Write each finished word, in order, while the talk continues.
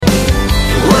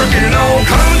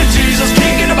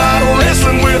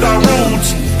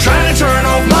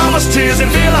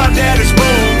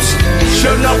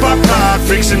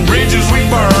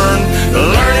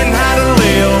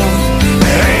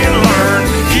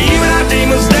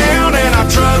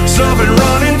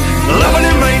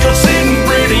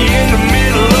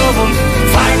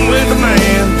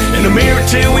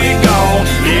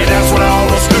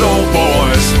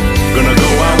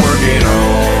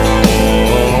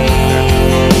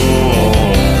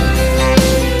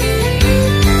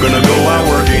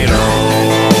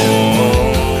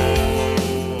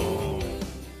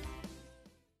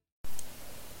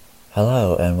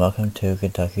welcome to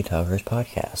Kentucky Talkers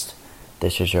Podcast.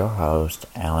 This is your host,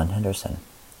 Alan Henderson.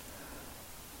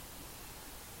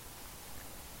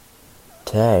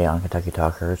 Today on Kentucky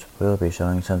Talkers, we'll be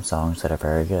showing some songs that are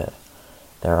very good.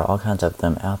 There are all kinds of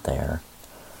them out there.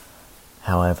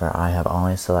 However, I have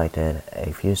only selected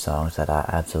a few songs that I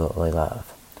absolutely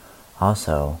love.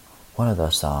 Also, one of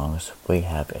those songs we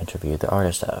have interviewed the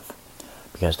artist of,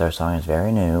 because their song is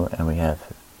very new and we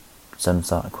have some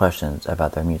questions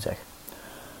about their music.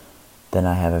 Then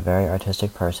I have a very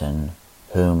artistic person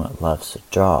whom loves to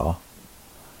draw.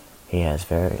 He has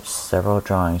several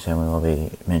drawings and we will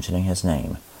be mentioning his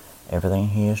name. Everything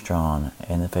he has drawn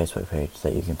in the Facebook page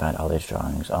that you can find all these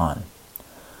drawings on.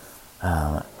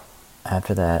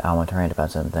 After that, I want to rant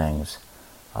about some things.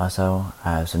 Also,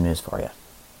 I have some news for you.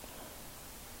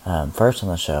 First on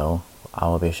the show, I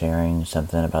will be sharing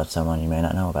something about someone you may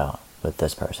not know about with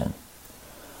this person.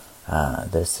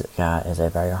 This guy is a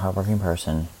very hardworking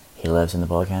person. He lives in the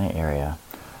Bullitt County area.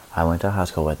 I went to high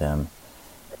school with him.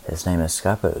 His name is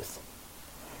Scott Booth.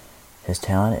 His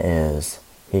talent is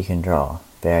he can draw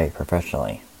very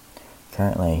professionally.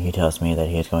 Currently, he tells me that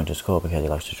he is going to school because he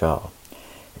likes to draw.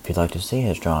 If you'd like to see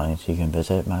his drawings, you can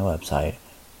visit my website,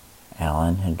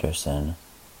 Alan Henderson.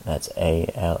 That's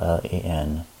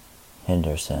ALLEN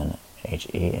Henderson,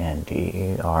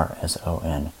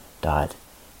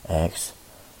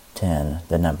 HENDERSON.x10,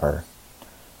 the number,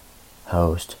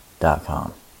 host.com.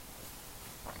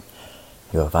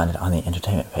 You will find it on the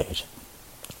entertainment page.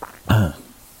 You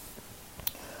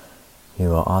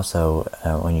will also,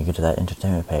 when you get to that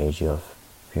entertainment page, you're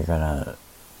going to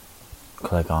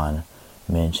click on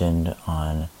mentioned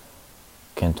on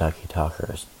Kentucky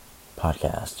Talkers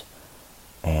Podcast,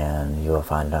 and you will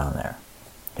find it on there.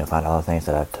 You'll find all the things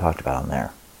that I've talked about on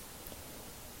there.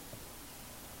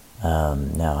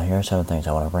 Now, here are some of the things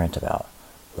I want to rant about.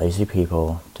 Lazy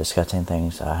people, disgusting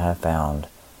things I have found,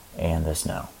 and the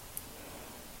snow.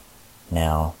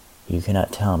 Now, you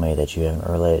cannot tell me that you haven't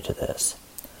related to this.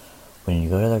 When you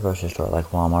go to the grocery store like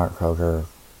Walmart, Kroger,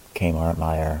 Kmart,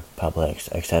 Meijer, Publix,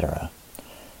 etc.,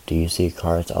 do you see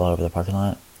carts all over the parking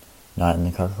lot? Not in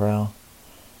the car corral?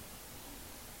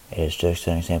 It is just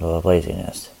an example of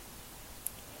laziness.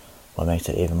 What makes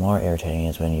it even more irritating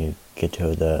is when you get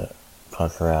to the car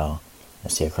corral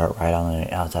and see a cart right on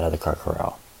the outside of the car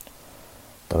corral.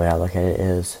 The way I look at it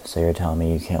is, so you're telling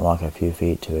me you can't walk a few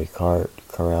feet to a cart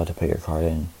corral to put your cart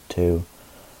in to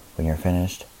when you're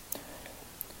finished?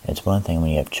 It's one thing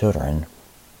when you have children,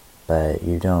 but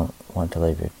you don't want to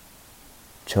leave your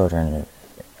children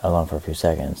alone for a few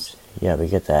seconds. Yeah, we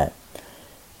get that.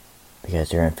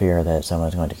 Because you're in fear that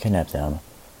someone's going to kidnap them.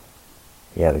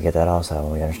 Yeah, we get that also.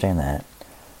 We understand that.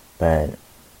 But,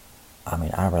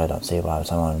 I really don't see why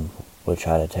someone would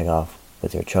try to take off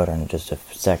with your children in just a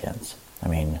few seconds.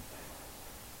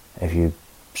 If you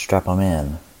strap them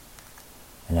in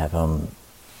and have them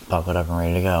buckled up and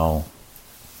ready to go,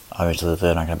 obviously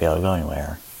they're not going to be able to go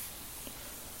anywhere.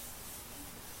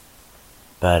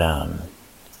 But, I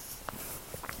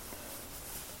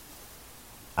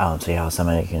don't see how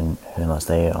somebody can, unless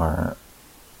they are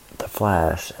the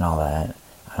Flash and all that,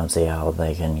 I don't see how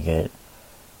they can get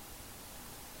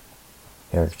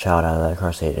your child out of that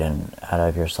car seat and out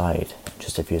of your sight in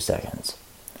just a few seconds.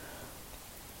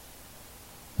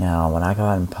 Now, when I go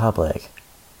out in public,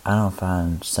 I don't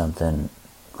find something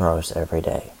gross every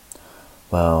day.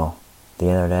 Well,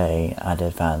 the other day, I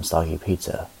did find soggy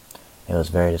pizza. It was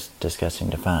very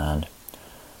disgusting to find.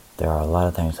 There are a lot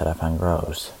of things that I find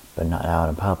gross, but not out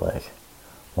in public.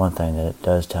 One thing that it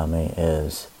does tell me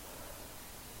is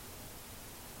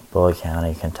Bullitt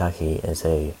County, Kentucky is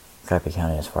a crappy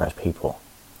county as far as people.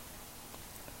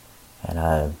 And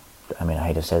I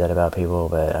hate to say that about people,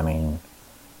 but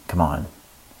come on.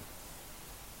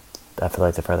 I feel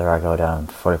like the further I go down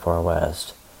 44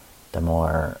 West, the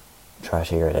more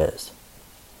trashier it is.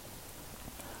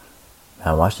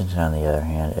 Now, Washington, on the other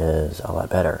hand, is a lot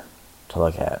better to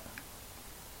look at.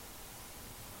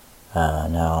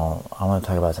 Now, I want to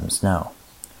talk about some snow.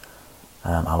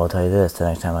 I will tell you this, the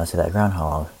next time I see that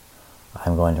groundhog,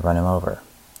 I'm going to run him over.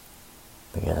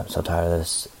 Because I'm so tired of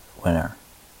this winter.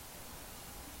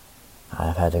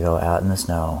 I've had to go out in the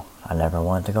snow. I never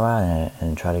wanted to go out in it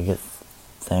and try to get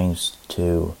things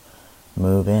to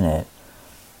move in it.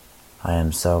 I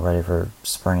am so ready for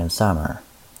spring and summer.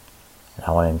 And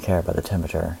I won't even care about the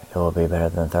temperature. It will be better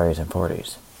than the 30s and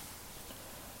 40s.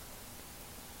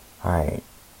 Alright.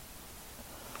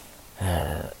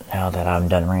 Now that I'm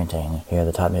done ranting, here are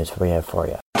the top news we have for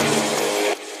you.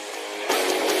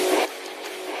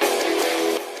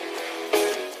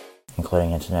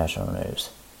 Including international news.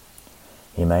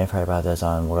 You may have heard about this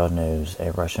on World News.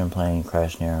 A Russian plane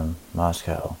crashed near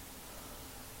Moscow.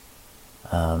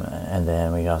 And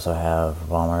then we also have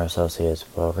Walmart associates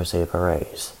will receive a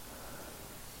raise.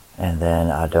 And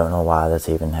then I don't know why this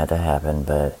even had to happen,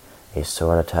 but a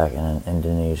sword attack in an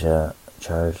Indonesia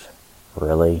church?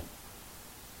 Really?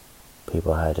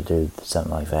 People had to do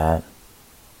something like that?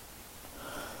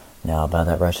 Now, about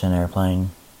that Russian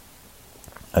airplane,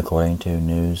 according to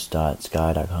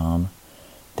news.sky.com,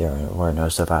 there were no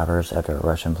survivors after a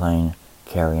Russian plane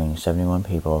carrying 71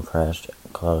 people crashed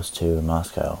close to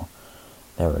Moscow.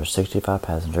 There were 65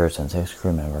 passengers and 6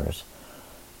 crew members.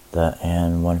 The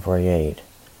An-148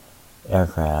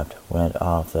 aircraft went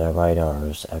off the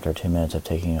radars after 2 minutes of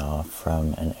taking off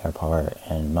from an airport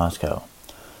in Moscow.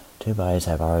 2 bodies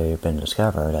have already been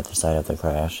discovered at the site of the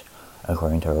crash,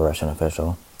 according to a Russian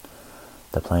official.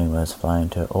 The plane was flying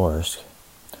to Orsk,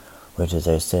 which is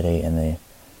a city in the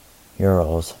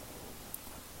Urals.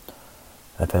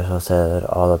 Officials said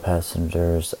all the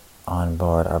passengers on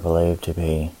board are believed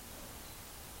to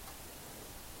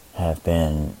have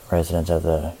been residents of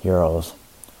the Urals.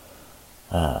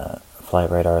 Flight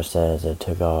radar says it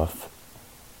took off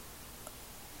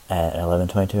at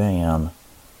 11:22 a.m.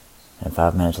 and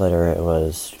 5 minutes later it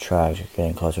was tracked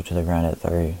getting closer to the ground at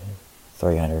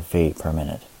 300 feet per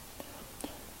minute.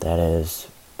 That is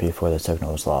before the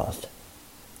signal was lost.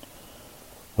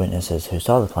 Witnesses who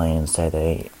saw the plane say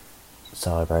they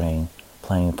saw a burning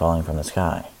plane falling from the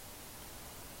sky,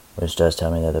 which does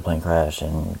tell me that the plane crashed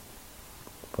and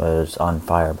was on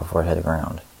fire before it hit the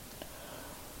ground.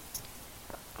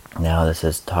 Now we're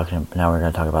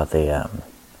going to talk about the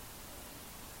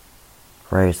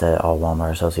raise that all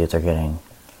Walmart associates are getting.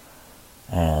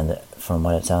 And from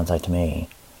what it sounds like to me,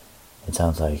 it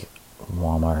sounds like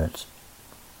Walmart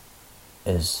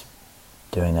is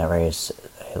doing that raise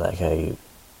like a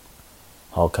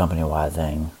whole company-wide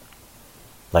thing.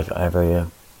 Like every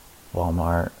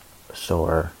Walmart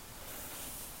store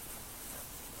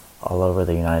all over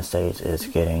the United States is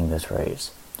getting this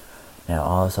raise. Now,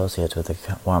 all associates with the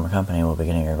Walmart company will be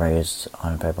getting a raise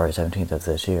on February 17th of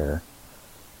this year.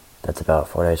 That's about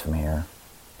 4 days from here.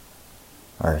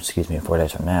 4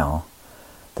 days from now.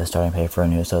 The starting pay for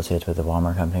new associates with the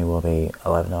Walmart company will be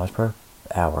 $11 per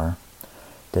hour.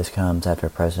 This comes after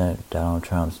President Donald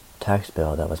Trump's tax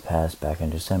bill that was passed back in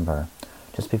December,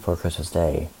 just before Christmas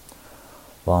Day.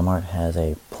 Walmart has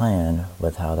a plan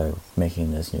with how they're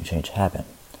making this new change happen.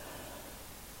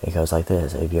 It goes like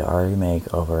this: if you already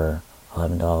make over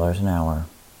 $11 an hour,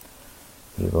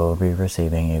 you will be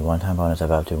receiving a one-time bonus of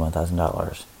up to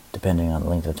 $1,000, depending on the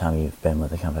length of time you've been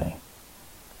with the company.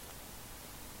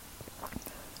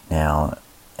 Now,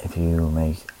 if you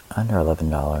make under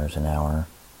 $11 an hour,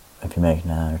 if you make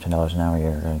 $9 or $10 an hour,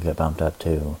 you're going to get bumped up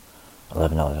to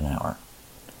 $11 an hour.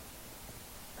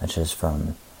 That's just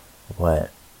from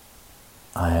what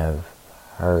I have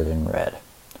heard and read.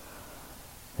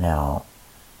 Now,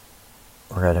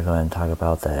 we're going to go ahead and talk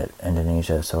about that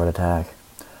Indonesia sword attack.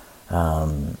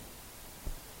 It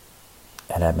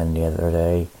happened the other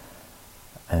day,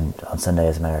 and on Sunday,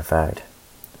 as a matter of fact.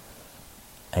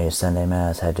 A Sunday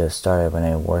Mass had just started when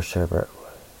a worshiper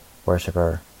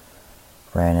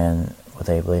ran in with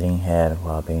a bleeding head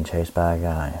while being chased by a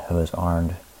guy who was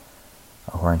armed,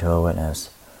 according to a witness.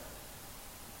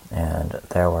 And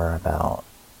there were about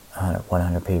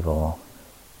 100 people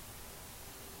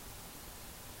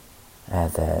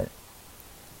at that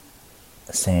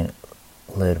St.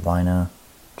 Lidwina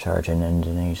church in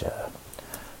Indonesia.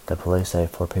 The police say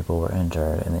 4 people were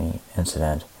injured in the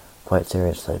incident quite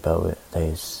seriously, but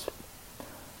they still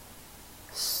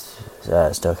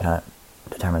cannot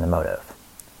determine the motive.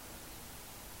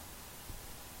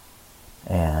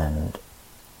 And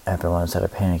everyone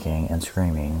started panicking and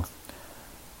screaming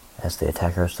as the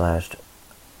attacker slashed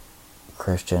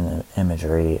Christian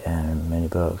imagery and many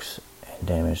books and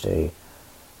damaged a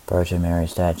Virgin Mary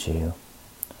statue.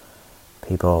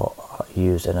 People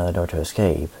used another door to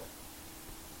escape.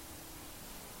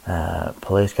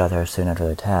 Police got there soon after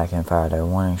the attack and fired a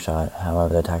warning shot.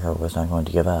 However, the attacker was not going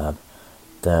to give up.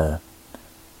 The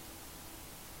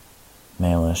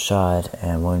man was shot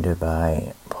and wounded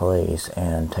by police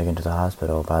and taken to the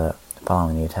hospital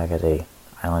following the attack at the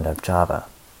island of Java.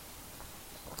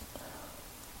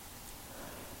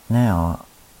 Now,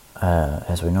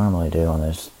 as we normally do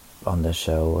on this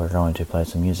show, we're going to play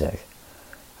some music.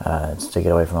 It's to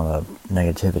get away from all the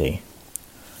negativity.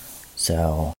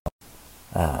 So,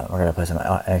 we're going to play some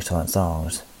excellent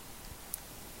songs.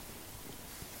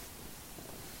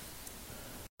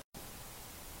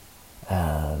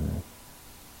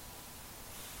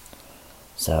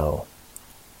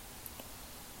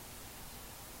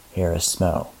 Here is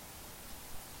Smo.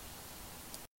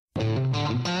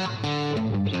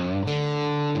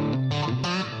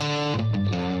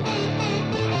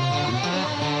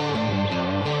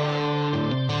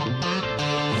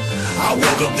 I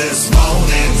woke up this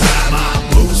morning, tied my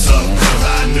boots up, cause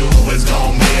I knew it was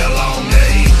gonna be a long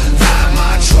day. Tied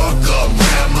my truck up,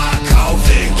 grabbed my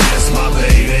coffee, kissed my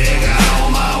baby, got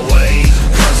on my way.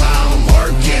 Cause I'm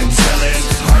working till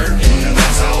it's hurting, and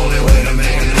that's the only way to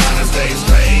make an honest day's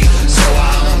pay. So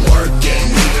I'm working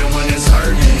even when it's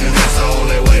hurting, and that's the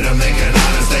only way to make an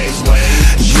honest day's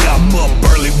wage. Yeah, I'm up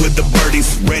early with the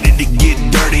birdies, ready to get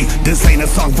dirty. This ain't a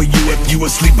song for you if you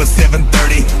asleep at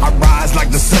 7:30. I rise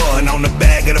like the sun on the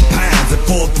bag of the pounds, at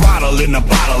full throttle in the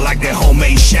bottle like that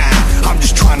homemade shine. I'm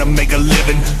just trying to make a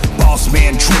living, boss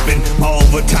man tripping. My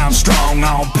overtime strong,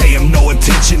 I don't pay him no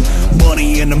attention.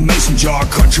 Money in the mason jar,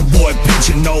 country boy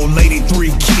pitching. Old lady,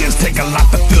 3 kids, take a lot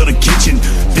to fill the kitchen.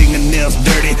 Fingernails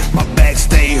dirty, my back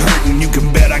stay hurting. You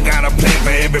can bet I got a plan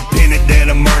for every penny that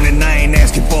I'm earning. I ain't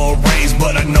asking for a raise,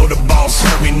 but I know the boss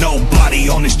heard me. Nobody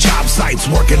on this job site's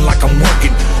working like I'm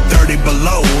working. 30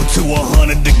 below to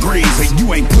 100 degrees, and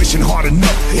you ain't pushing hard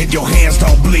enough if your hands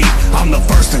don't bleed. I'm the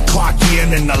first to clock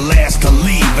in and the last to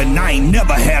leave, and I ain't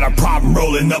never had a problem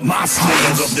rolling up my sleeves.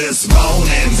 I woke up this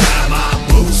morning, tied my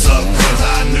boots up, cause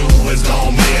I knew it was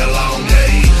gonna be a long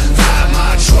day. Tied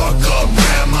my truck up,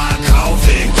 grabbed my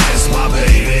coffee, kissed my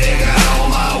baby, got on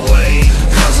my way.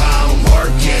 Cause I'm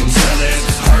working till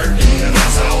it's hurting, and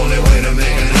that's the only way to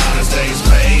make an honest day's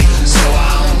pay. So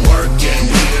I'm working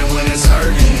even when it's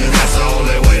hurting, and that's the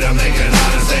only way to make an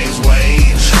honest day's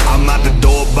wage. I'm out the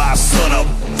door by sunup,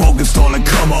 focused on the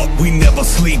come up. We never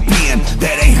sleep in,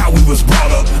 that ain't how we was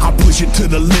brought up. I push it to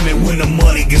the limit when the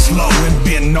money gets low, and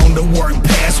been known to work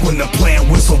past when the plant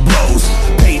whistle blows.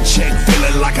 Paycheck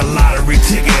feeling like a lottery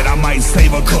ticket. I might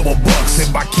save a couple bucks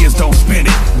if my kids don't spend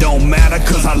it. Don't matter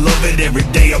cause I love it every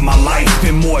day of my life.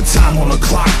 Spend more time on the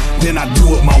clock than I do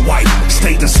with my wife.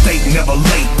 State to state, never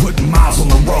late, putting miles on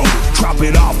the road. Drop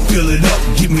it off, fill it up,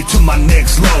 get me to my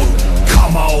next load.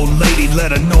 Call my old lady,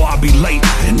 let her know I'll be late.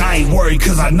 And I ain't worried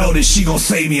cause I know that she gon'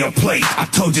 save me a plate. I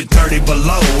told you 30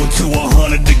 below to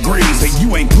 100 degrees, and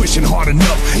you ain't pushing hard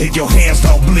enough if your hands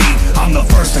don't bleed. I'm the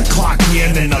first to clock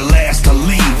in and the last to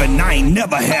leave, and I ain't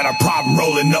never had a problem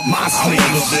rolling up my sleeves.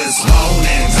 I woke up this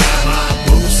morning, tied my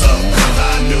boots up, cause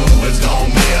I knew it was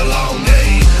gonna be a long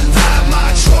day. Tied my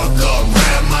truck up,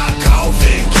 grabbed my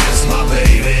coffee, kissed my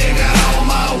baby, got on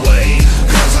my way.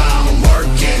 Cause I'm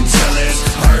working till it's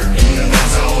hurting, and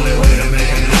that's the only way to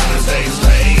make an honest day's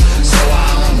pay. So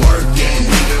I'm working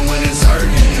even when it's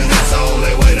hurting, and that's the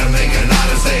only way to make an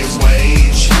honest day's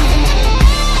wage.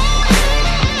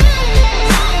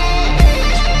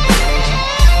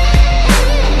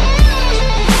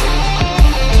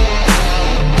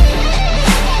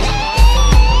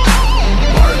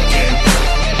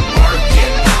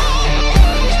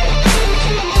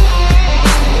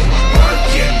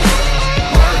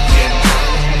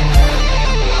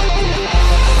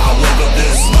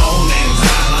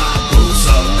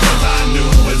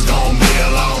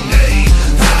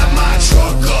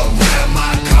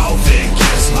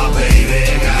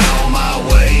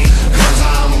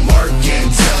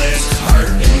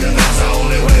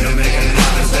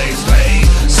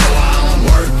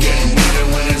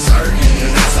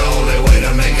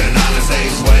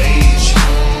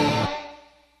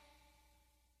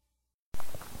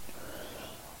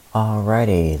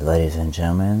 Alrighty, ladies and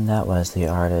gentlemen, that was the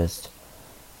artist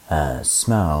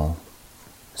Smo,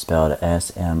 spelled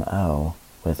S-M-O,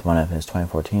 with one of his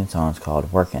 2014 songs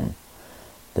called Workin'.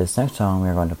 This next song we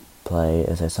are going to play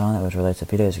is a song that was released a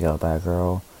few days ago by a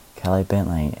girl, Callie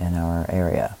Bentley, in our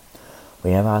area.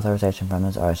 We have authorization from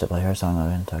this artist to play her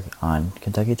song on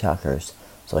Kentucky Talkers,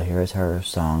 so here is her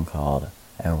song called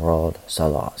A World So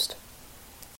Lost.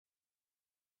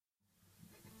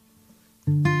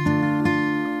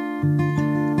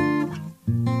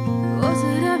 Was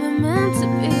it ever meant to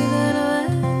be that way?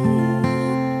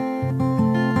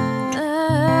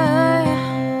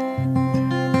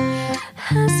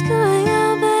 Ask who I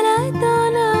am, but I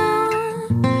don't know.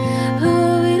 Who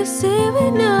are we to see we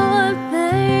know one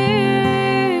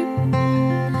thing?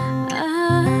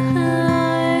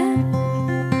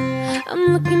 I'm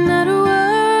looking at a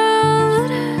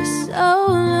world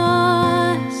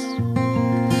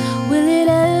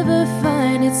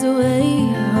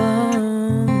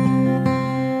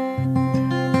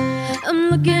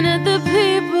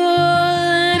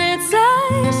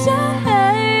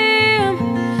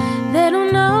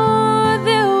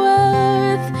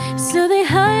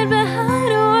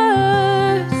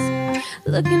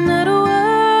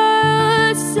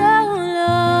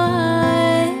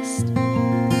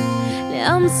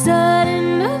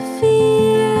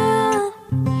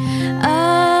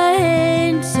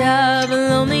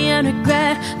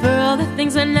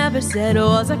things I never said,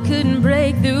 walls I couldn't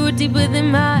break through deep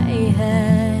within my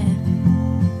head.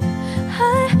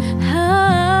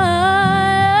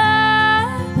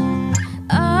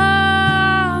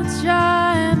 I'll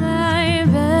try my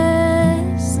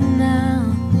best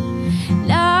now,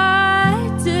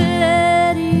 not to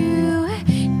let you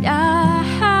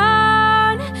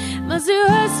down. Must you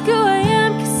ask who I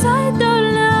am, 'cause I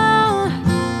don't know.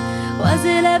 Was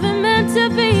it ever meant to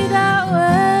be that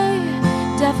way?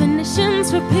 Definitions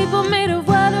for people made of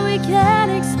what we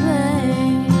can't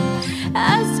explain.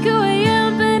 Ask who I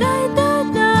am, but I don't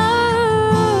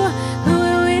know. Who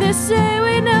are we to say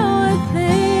we know a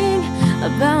thing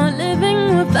about living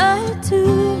without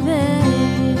too vain?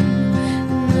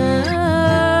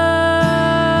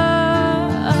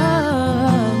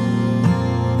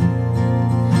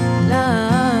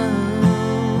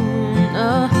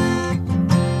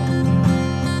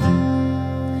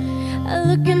 I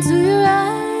look into your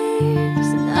eyes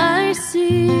and I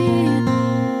see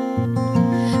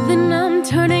then I'm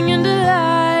turning into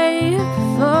life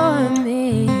for me.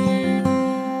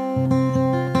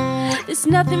 There's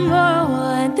nothing more I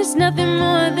want, there's nothing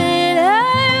more that I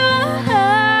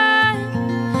want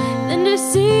than to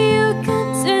see you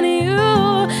continue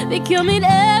becoming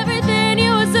everything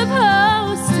you were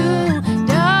supposed to.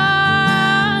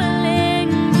 Darling,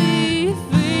 be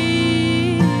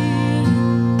free.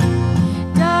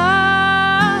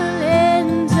 Darling,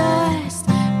 just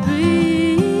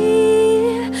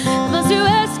breathe. Must you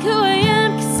ask who I am,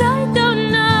 'cause I don't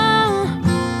know.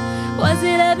 Was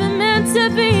it ever meant to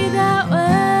be that way?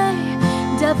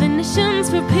 Definitions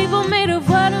for people made of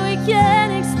what we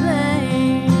can't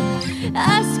explain.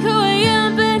 Ask who I am,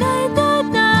 but I don't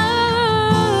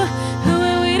know. Who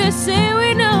are we to say we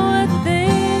know a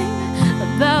thing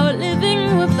about living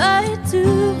without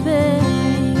too vain?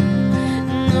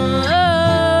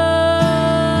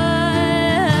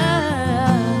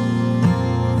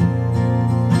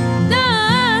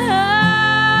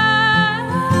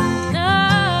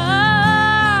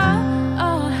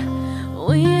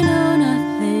 We know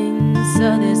nothing, so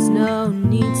there's no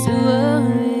need to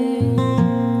worry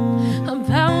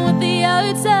about what the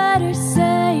outsiders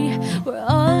say. We're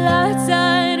all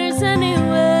outsiders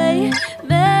anyway.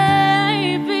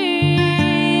 Maybe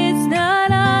it's not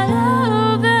all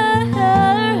over.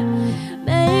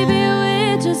 Maybe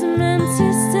we're just meant to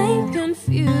stay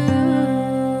confused.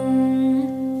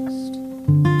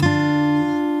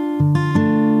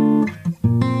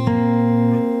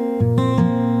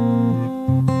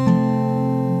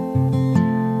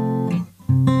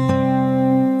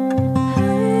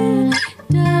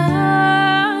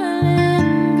 Darling,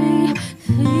 be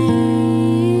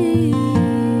free.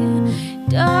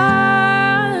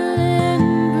 Darling,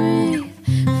 breathe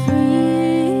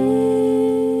free.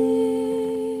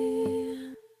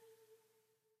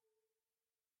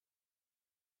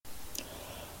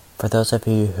 For those of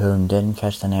you who didn't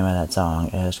catch the name of that song,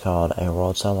 it is called A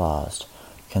World So Lost.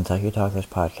 Kentucky Talkers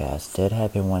Podcast did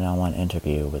have a one-on-one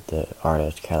interview with the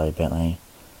artist Kelly Bentley.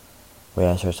 We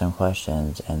asked her some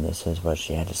questions, and this is what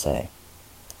she had to say.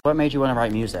 What made you want to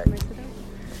write music?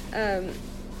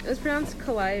 It was pronounced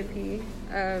Calliope,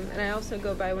 and I also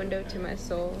go by Window to My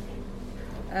Soul.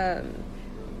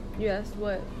 You asked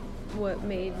what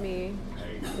made me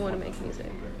want to make music.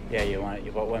 Yeah,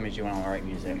 what made you want to write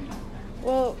music?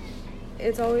 Well,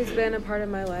 it's always been a part of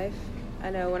my life. I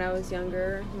know when I was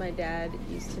younger, my dad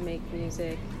used to make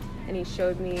music, and he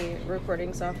showed me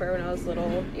recording software when I was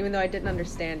little, even though I didn't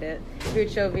understand it. He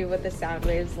would show me what the sound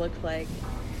waves looked like,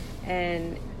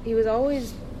 and he was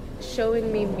always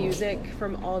showing me music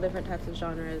from all different types of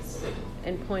genres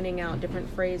and pointing out different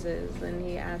phrases, and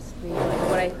he asked me like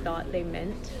what I thought they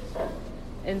meant,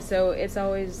 and so it's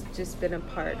always just been a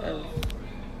part of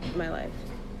my life.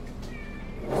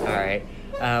 Alright.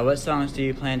 What songs do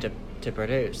you plan to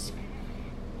produce?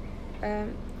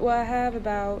 Well, I have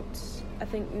about, I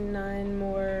think, 9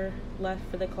 more left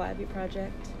for the Calliope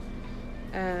project.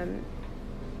 And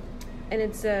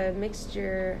it's a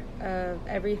mixture of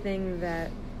everything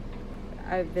that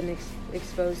I've been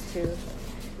exposed to.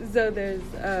 So there's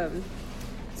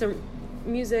some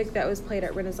music that was played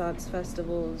at Renaissance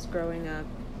festivals growing up.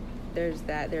 There's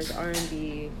that. There's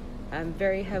R&B. I'm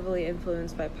very heavily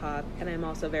influenced by pop, and I'm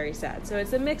also very sad. So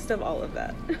it's a mix of all of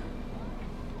that.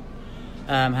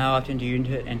 How often do you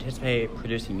anticipate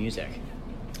producing music?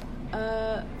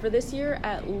 For this year,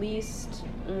 at least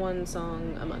 1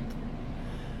 song a month.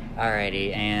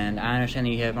 Alrighty, and I understand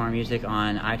that you have more music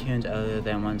on iTunes other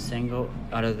than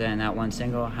that one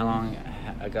single. How long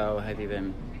ago have you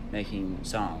been making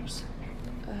songs?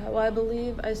 Well, I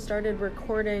believe I started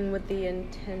recording with the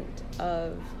intent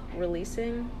of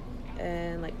releasing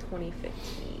in like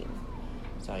 2015.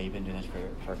 So you've been doing this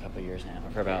for a couple of years now,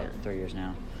 or for about 3 years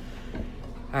now.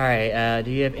 All right.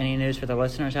 Do you have any news for the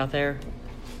listeners out there?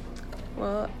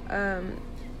 Well, I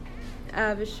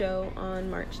have a show on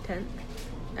March 10th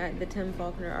at the Tim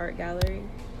Faulkner Art Gallery.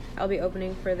 I'll be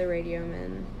opening for the Radio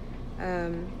Men.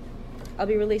 I'll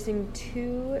be releasing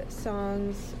 2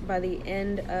 songs by the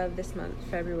end of this month,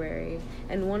 February,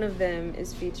 and one of them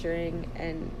is featuring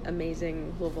an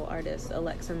amazing Louisville artist,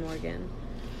 Alexa Morgan.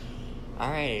 All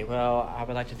right. Well, I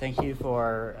would like to thank you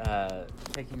for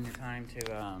taking the time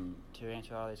to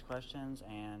answer all these questions,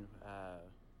 and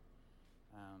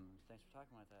thanks for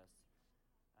talking with us.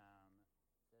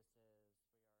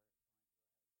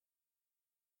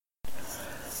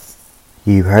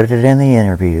 You heard it in the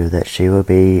interview that she will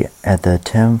be at the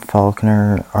Tim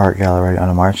Faulkner Art Gallery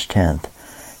on March 10th.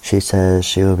 She says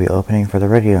she will be opening for the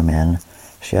Radio Men.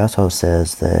 She also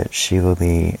says that she will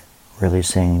be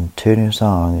releasing 2 new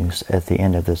songs at the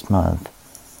end of this month,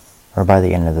 or by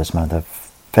the end of this month of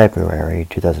February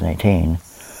 2018.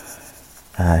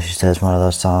 She says one of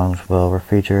those songs will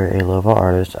feature a Louisville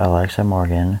artist, Alexa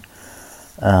Morgan.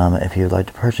 If you'd like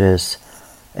to purchase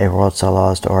A World So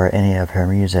Lost or any of her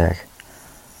music,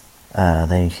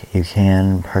 you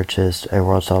can purchase A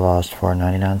World So Lost for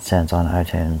 99 cents on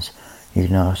iTunes. You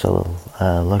can also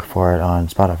look for it on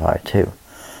Spotify too.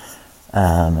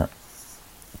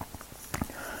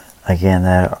 Again,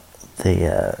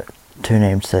 the 2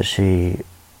 names that she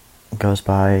goes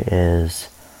by is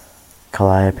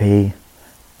Calliope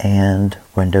and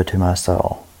Window to My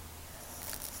Soul.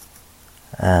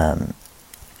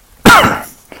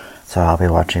 So I'll be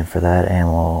watching for that, and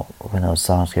when those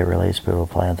songs get released, we will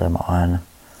play them on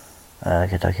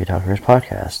Kentucky Talkers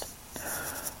podcast.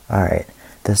 Alright,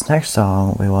 this next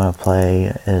song we want to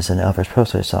play is an Elvis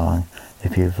Presley song.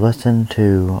 If you've listened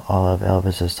to all of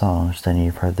Elvis's songs, then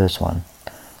you've heard this one.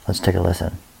 Let's take a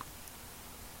listen.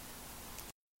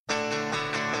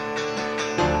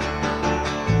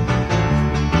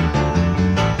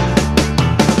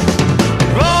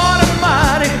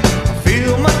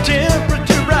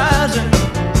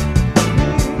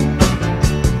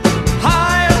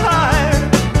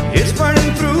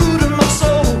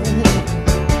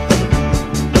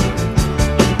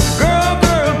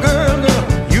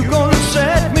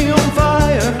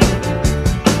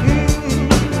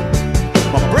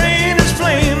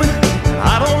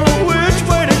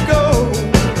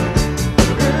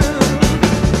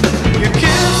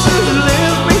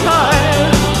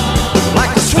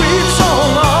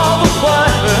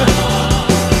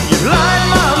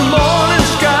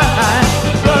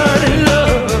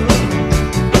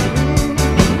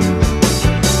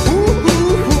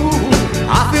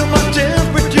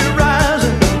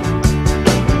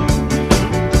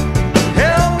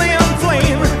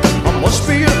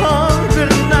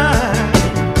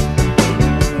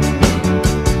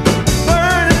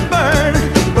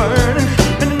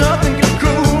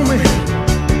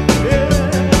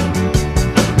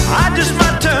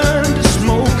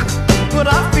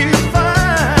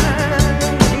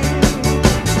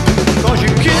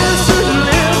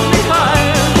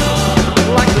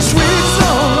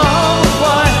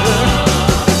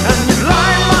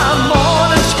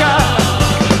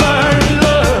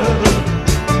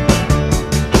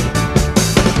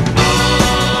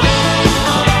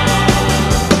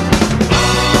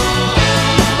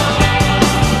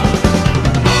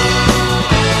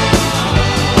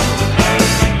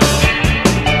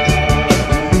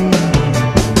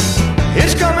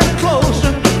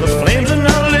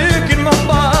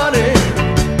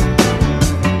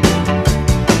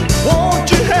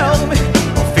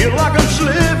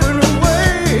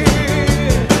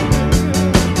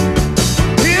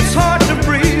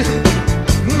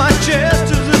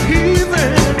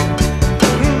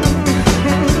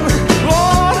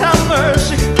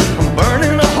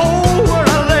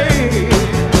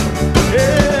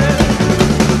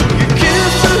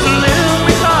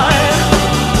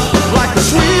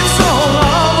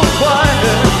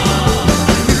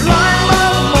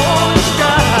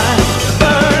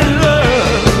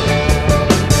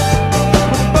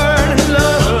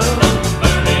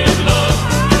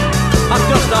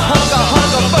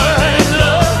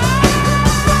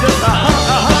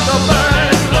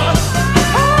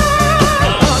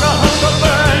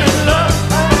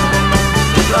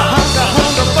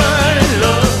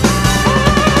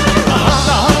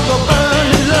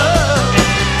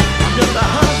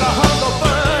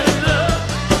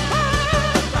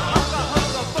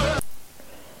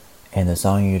 And the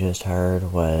song you just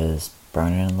heard was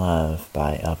Burning in Love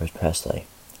by Elvis Presley.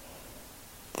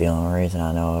 The only reason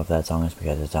I know of that song is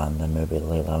because it's on the movie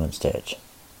Lilo and Stitch.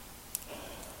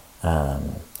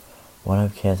 One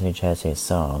of Kenny Chesney's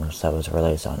songs that was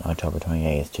released on October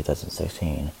 28th,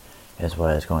 2016 is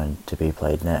what is going to be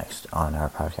played next on our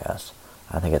podcast.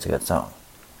 I think it's a good song,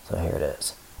 so here it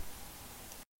is.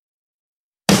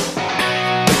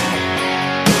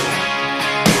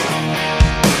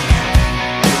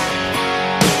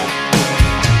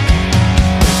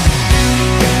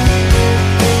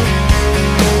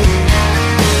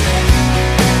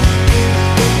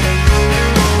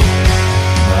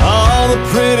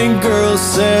 Pretty girls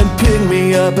said pick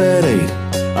me up at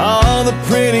 8. All the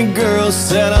pretty girls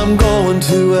said I'm going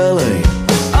to LA.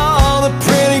 All the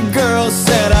pretty girls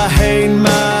said I hate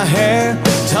my hair,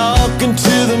 talking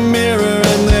to the mirror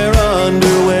in their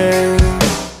underwear.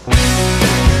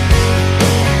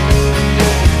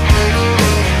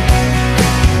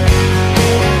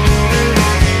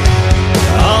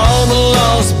 All the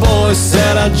lost boys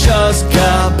said I just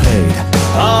got paid.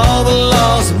 All the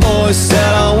lost boys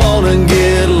said I wanna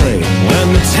get laid.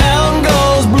 When the town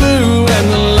goes blue and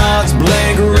the lights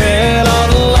blink red, all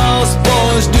the lost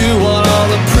boys do what all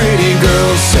the pretty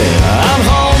girls said. I'm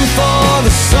home for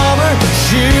the summer,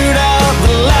 shoot out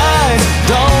the lights,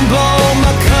 don't blow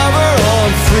my cover, or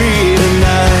I'm free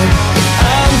tonight.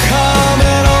 I'm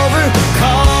coming over,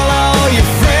 call all your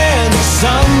friends,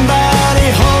 somebody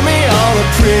hold me, all the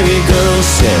pretty girls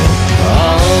said.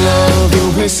 All of the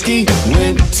whiskey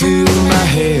went to my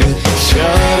head.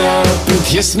 Shut up and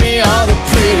kiss me, all the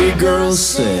pretty girls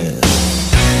said.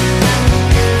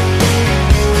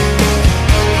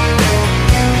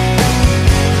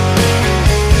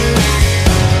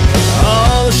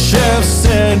 All the sheriff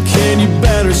said, can you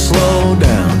better slow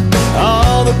down?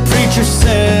 All the preachers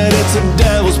said, it's a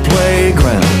devil's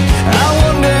playground. I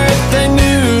wonder if they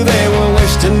knew they were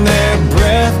wasting their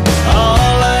breath.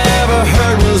 All I ever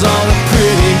heard was all the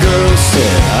pretty girls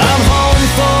said. I'm home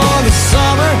for the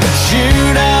summer,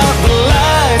 shoot out the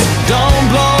lights, don't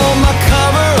blow my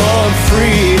cover, or I'm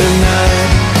free tonight.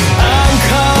 I'm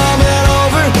coming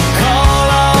over, call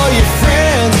all your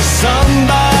friends,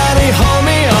 somebody hold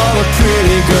me, all the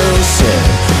pretty girls said.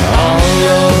 All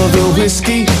of the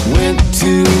whiskey went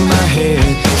to my head.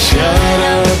 Shut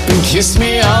up and kiss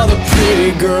me, all the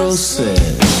pretty girls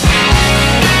said.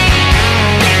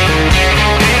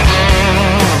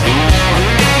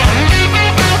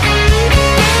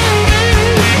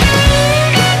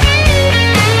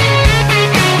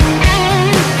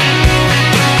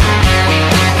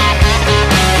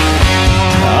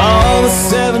 All the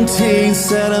 17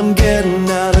 said I'm getting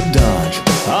out of Dodge.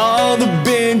 All the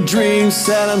big dreams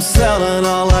said I'm selling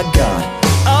all I got.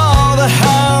 All the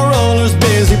high rollers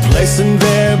busy placing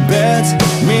their bets.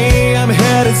 Me, I'm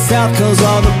headed south cause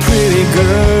all the pretty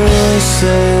girls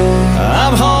say.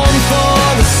 I'm home for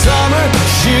the summer,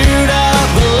 shoot out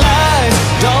the lights,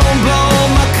 don't blow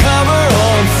my cover, or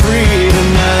I'm free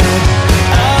tonight.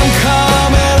 I'm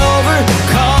coming over,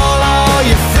 call all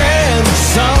your friends,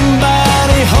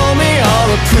 somebody hold me, all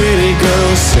the pretty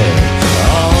girls say.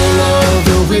 All of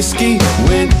the whiskey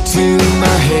went to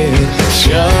my head.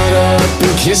 Shut up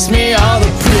and kiss me, all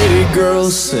the pretty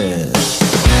girls said.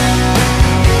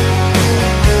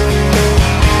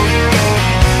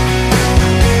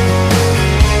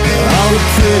 All the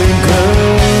pretty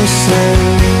girls said.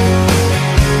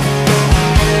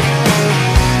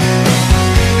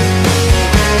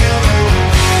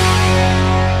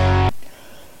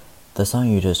 The song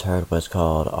you just heard was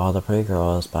called All the Pretty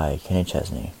Girls by Kenny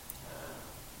Chesney.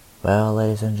 Well,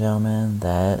 ladies and gentlemen,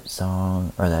 that is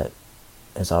all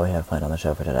we have planned on the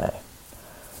show for today.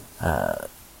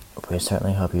 We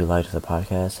certainly hope you liked the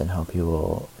podcast and hope you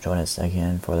will join us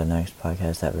again for the next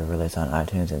podcast that we release on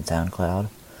iTunes and SoundCloud.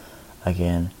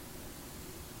 Again,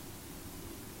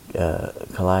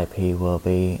 Calliope will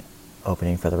be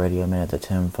opening for the Radio Minute at the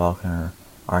Tim Faulkner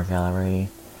Art Gallery.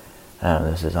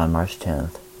 This is on March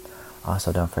 10th.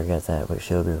 Also, don't forget that we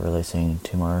should be releasing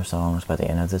 2 more songs by the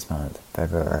end of this month,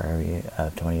 February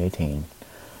of 2018.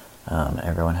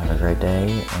 Everyone have a great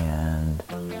day, and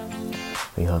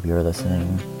we hope you're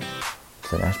listening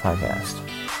to the next podcast.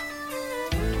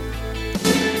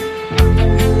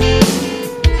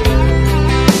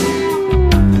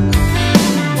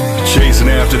 Chasing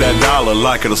after that dollar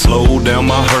like it'll slow down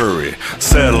my hurry.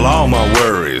 Settle all my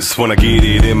worries when I get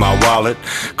it in my wallet.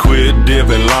 Quit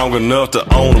dipping long enough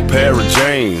to own a pair of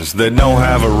jeans that don't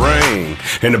have a ring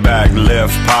in the back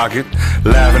left pocket.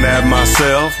 Laughing at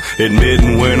myself,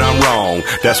 admitting when I'm wrong.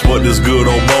 That's what this good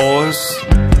old boy's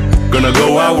gonna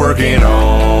go out working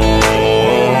on.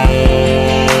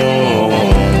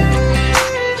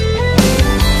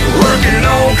 Working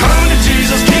on, coming to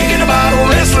Jesus, kicking about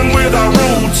wrestling with our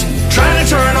roots. Trying to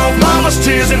turn off mama's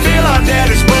tears and feel our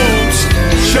daddy's boots.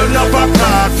 Shutting up our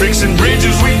pride, fixing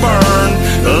bridges we burn,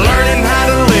 learning how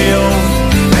to live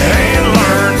and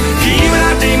learn, keeping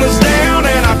our demons down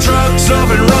and our trucks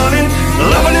up and running,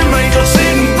 loving them angels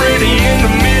sitting pretty in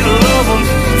the middle of them,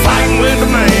 fighting with the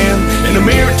man in the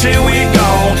mirror till we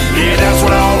gone. Yeah, that's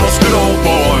what all those good old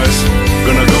boys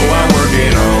gonna go out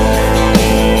working on.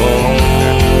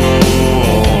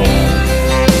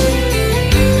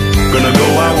 Gonna go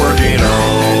out working on.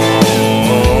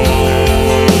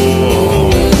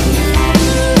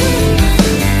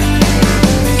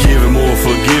 Giving more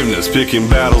forgiveness, picking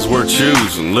battles we're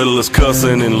choosing, little is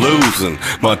cussing and losing,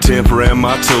 my temper and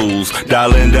my tools,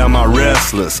 dialing down my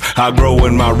restless,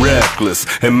 outgrowing my reckless,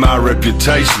 and my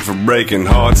reputation for breaking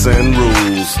hearts and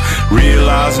rules.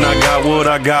 Realizing I got what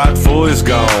I got for is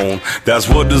gone. That's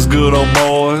what this good old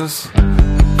boys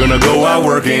gonna go out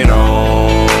working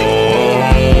on.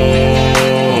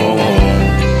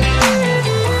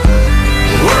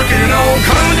 Working on,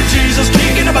 coming to Jesus,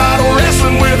 kicking a bottle,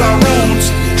 wrestling with our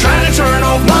roots, trying to turn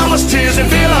off mama's tears and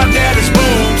feel our daddy's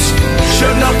boots.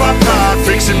 Shutting up our pride,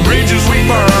 fixing bridges we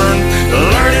burn,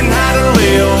 learning how to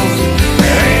live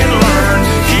and learn,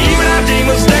 keeping our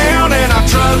demons down and our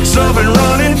trucks up and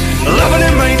running, loving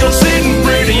them angels sitting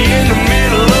pretty in the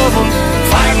middle of them,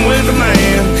 fighting with the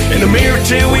man in the mirror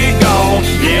till we gone.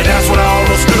 Yeah, that's what all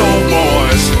those good old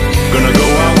boys gonna go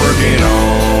out working on.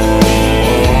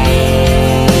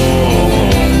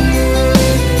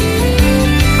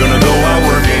 Gonna go out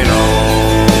working on.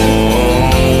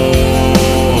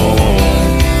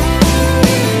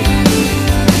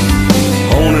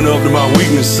 Owning up to my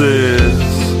weaknesses,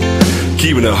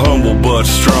 keeping it humble but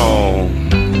strong,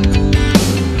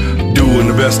 doing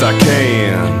the best I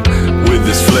can with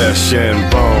this flesh and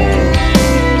bone.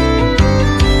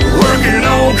 Working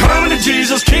on, coming to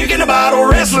Jesus, kicking a bottle,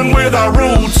 wrestling with our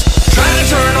roots, trying to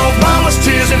turn off mama's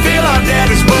tears and feel our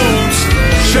daddy's boots.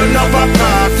 Shutting up our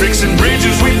pride, fixing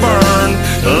bridges we burn,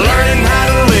 learning how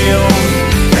to live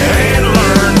and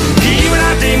learn, keeping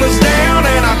our demons down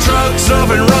and our trucks up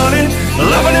and running,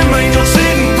 loving them angels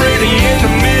sitting pretty in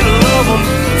the middle of them,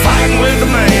 fighting with the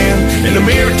man in the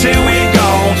mirror till we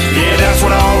gone. Yeah, that's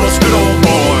what all those good old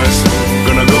boys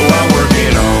gonna go out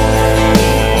working on.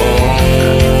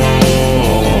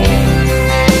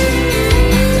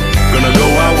 Gonna go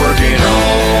out working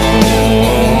on.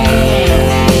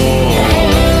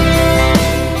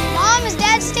 Mom, is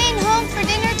Dad staying home for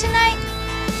dinner tonight?